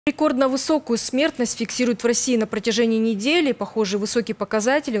Рекордно высокую смертность фиксируют в России на протяжении недели. Похожие высокие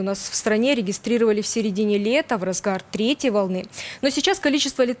показатели у нас в стране регистрировали в середине лета, в разгар третьей волны. Но сейчас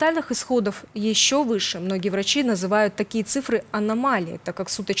количество летальных исходов еще выше. Многие врачи называют такие цифры аномалией, так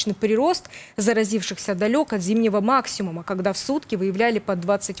как суточный прирост заразившихся далек от зимнего максимума, когда в сутки выявляли по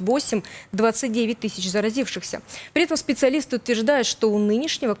 28-29 тысяч заразившихся. При этом специалисты утверждают, что у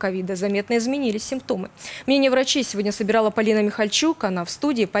нынешнего ковида заметно изменились симптомы. Мнение врачей сегодня собирала Полина Михальчук, она в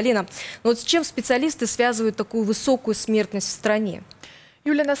студии. Полина, вот с чем специалисты связывают такую высокую смертность в стране?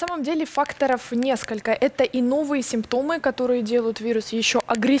 Юля, на самом деле факторов несколько. Это и новые симптомы, которые делают вирус еще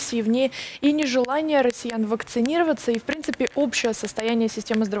агрессивнее, и нежелание россиян вакцинироваться, и, в принципе, общее состояние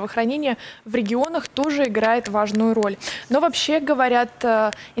системы здравоохранения в регионах тоже играет важную роль. Но вообще, говорят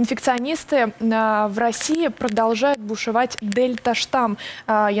инфекционисты, в России продолжает бушевать дельта-штамм.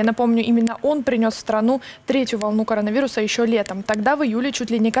 Я напомню, именно он принес в страну третью волну коронавируса еще летом. Тогда в июле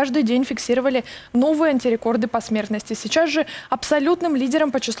чуть ли не каждый день фиксировали новые антирекорды по смертности. Сейчас же абсолютным лидером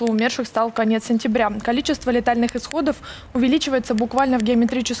по числу умерших стал конец сентября. Количество летальных исходов увеличивается буквально в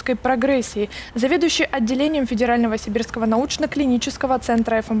геометрической прогрессии. Заведующий отделением Федерального сибирского научно-клинического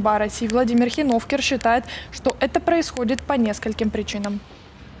центра ФМБА России Владимир Хиновкер считает, что это происходит по нескольким причинам.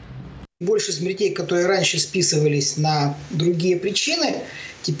 Больше смертей, которые раньше списывались на другие причины,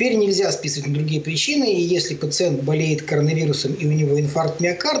 теперь нельзя списывать на другие причины. И если пациент болеет коронавирусом и у него инфаркт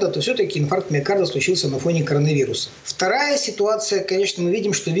миокарда, то все-таки инфаркт миокарда случился на фоне коронавируса. Вторая ситуация, конечно, мы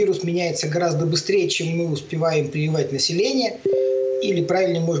видим, что вирус меняется гораздо быстрее, чем мы успеваем прививать население. Или,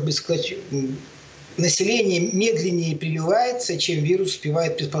 правильнее, может быть, сказать, население медленнее прививается, чем вирус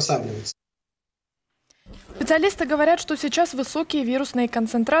успевает приспосабливаться. Специалисты говорят, что сейчас высокие вирусные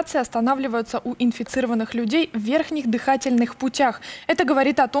концентрации останавливаются у инфицированных людей в верхних дыхательных путях. Это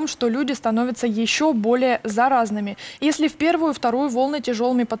говорит о том, что люди становятся еще более заразными. Если в первую и вторую волны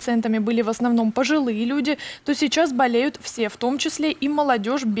тяжелыми пациентами были в основном пожилые люди, то сейчас болеют все, в том числе и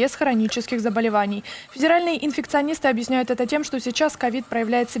молодежь без хронических заболеваний. Федеральные инфекционисты объясняют это тем, что сейчас ковид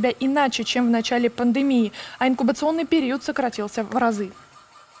проявляет себя иначе, чем в начале пандемии, а инкубационный период сократился в разы.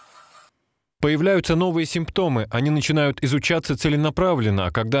 Появляются новые симптомы, они начинают изучаться целенаправленно,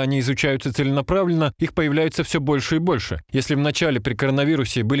 а когда они изучаются целенаправленно, их появляется все больше и больше. Если в начале при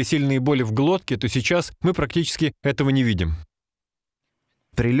коронавирусе были сильные боли в глотке, то сейчас мы практически этого не видим.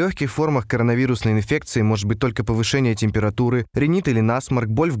 При легких формах коронавирусной инфекции может быть только повышение температуры, ринит или насморк,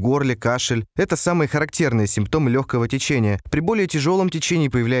 боль в горле, кашель. Это самые характерные симптомы легкого течения. При более тяжелом течении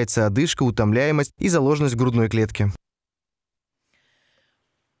появляется одышка, утомляемость и заложенность грудной клетки.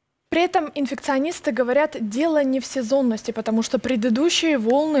 При этом инфекционисты говорят, дело не в сезонности, потому что предыдущие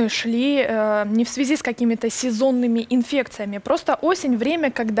волны шли не в связи с какими-то сезонными инфекциями. Просто осень –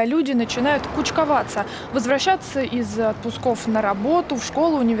 время, когда люди начинают кучковаться, возвращаться из отпусков на работу, в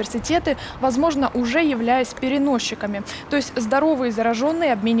школу, университеты, возможно, уже являясь переносчиками. То есть здоровые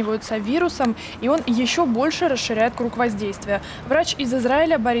зараженные обмениваются вирусом, и он еще больше расширяет круг воздействия. Врач из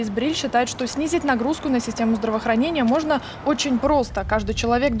Израиля Борис Бриль считает, что снизить нагрузку на систему здравоохранения можно очень просто. Каждый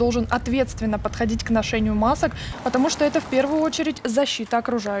человек должен ответственно подходить к ношению масок, потому что это в первую очередь защита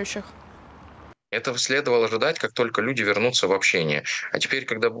окружающих. Этого следовало ожидать, как только люди вернутся в общение. А теперь,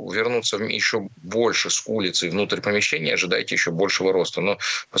 когда вернутся еще больше с улицы внутрь помещения, ожидайте еще большего роста. Но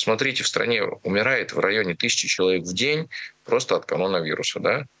посмотрите, в стране умирает в районе 1000 человек в день просто от коронавируса,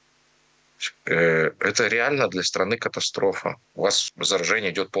 да? Это реально для страны катастрофа. У вас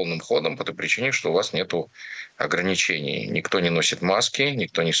заражение идет полным ходом по той причине, что у вас нет ограничений. Никто не носит маски,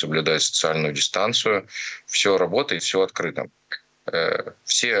 никто не соблюдает социальную дистанцию. Все работает, все открыто.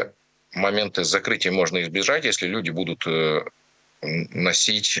 Все моменты закрытия можно избежать, если люди будут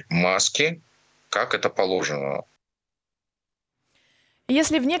носить маски, как это положено.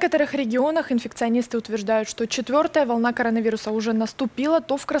 Если в некоторых регионах инфекционисты утверждают, что четвертая волна коронавируса уже наступила,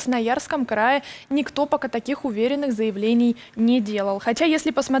 то в Красноярском крае никто пока таких уверенных заявлений не делал. Хотя,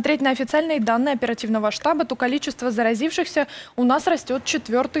 если посмотреть на официальные данные оперативного штаба, то количество заразившихся у нас растет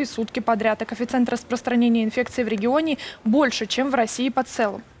 4-е сутки подряд. И коэффициент распространения инфекции в регионе больше, чем в России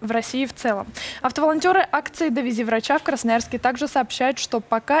в целом. Автоволонтеры акции «Довези врача» в Красноярске также сообщают, что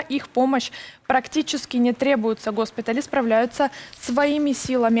пока их помощь практически не требуется. Госпитали справляются своими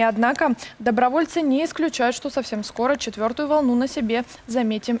силами. Однако добровольцы не исключают, что совсем скоро 4-ю волну на себе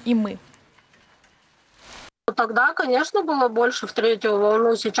заметим и мы. Тогда, конечно, было больше в 3-ю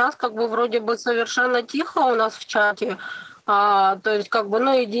волну. Сейчас вроде бы совершенно тихо у нас в чате. То есть,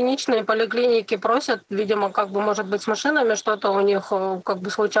 единичные поликлиники просят, видимо, может быть, с машинами что-то у них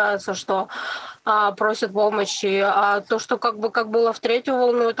случается, что просят помощи. А то, что как было в третью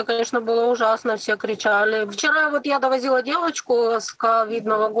волну, это, конечно, было ужасно. Все кричали. Вчера вот я довозила девочку с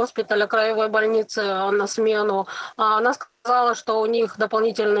ковидного госпиталя краевой больницы на смену. Она сказала, что у них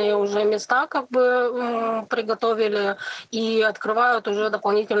дополнительные уже места приготовили и открывают уже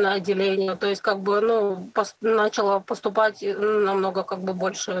дополнительное отделение. То есть начало поступать намного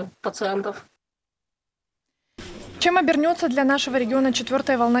больше пациентов. Чем обернется для нашего региона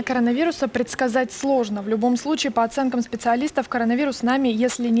четвертая волна коронавируса, предсказать сложно. В любом случае, по оценкам специалистов, коронавирус с нами,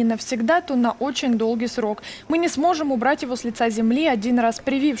 если не навсегда, то на очень долгий срок. Мы не сможем убрать его с лица земли, один раз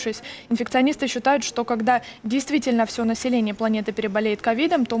привившись. Инфекционисты считают, что когда действительно все население планеты переболеет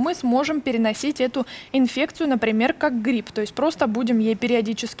ковидом, то мы сможем переносить эту инфекцию, например, как грипп. То есть просто будем ей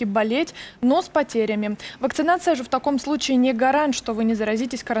периодически болеть, но с потерями. Вакцинация же в таком случае не гарант, что вы не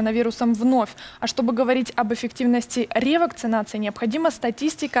заразитесь коронавирусом вновь. А чтобы говорить об эффективности ревакцинации, необходима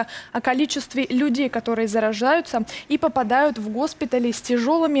статистика о количестве людей, которые заражаются и попадают в госпитали с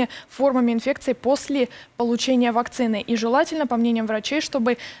тяжелыми формами инфекции после получения вакцины. И желательно, по мнениям врачей,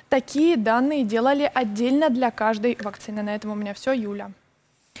 чтобы такие данные делали отдельно для каждой вакцины. На этом у меня все. Юля.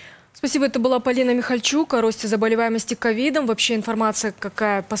 Спасибо. Это была Полина Михальчук о росте заболеваемости ковидом. Вообще информация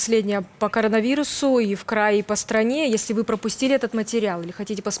какая последняя по коронавирусу и в крае, и по стране. Если вы пропустили этот материал или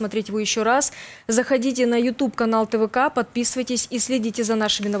хотите посмотреть его еще раз, заходите на YouTube-канал ТВК, подписывайтесь и следите за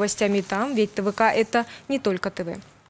нашими новостями там. Ведь ТВК – это не только ТВ.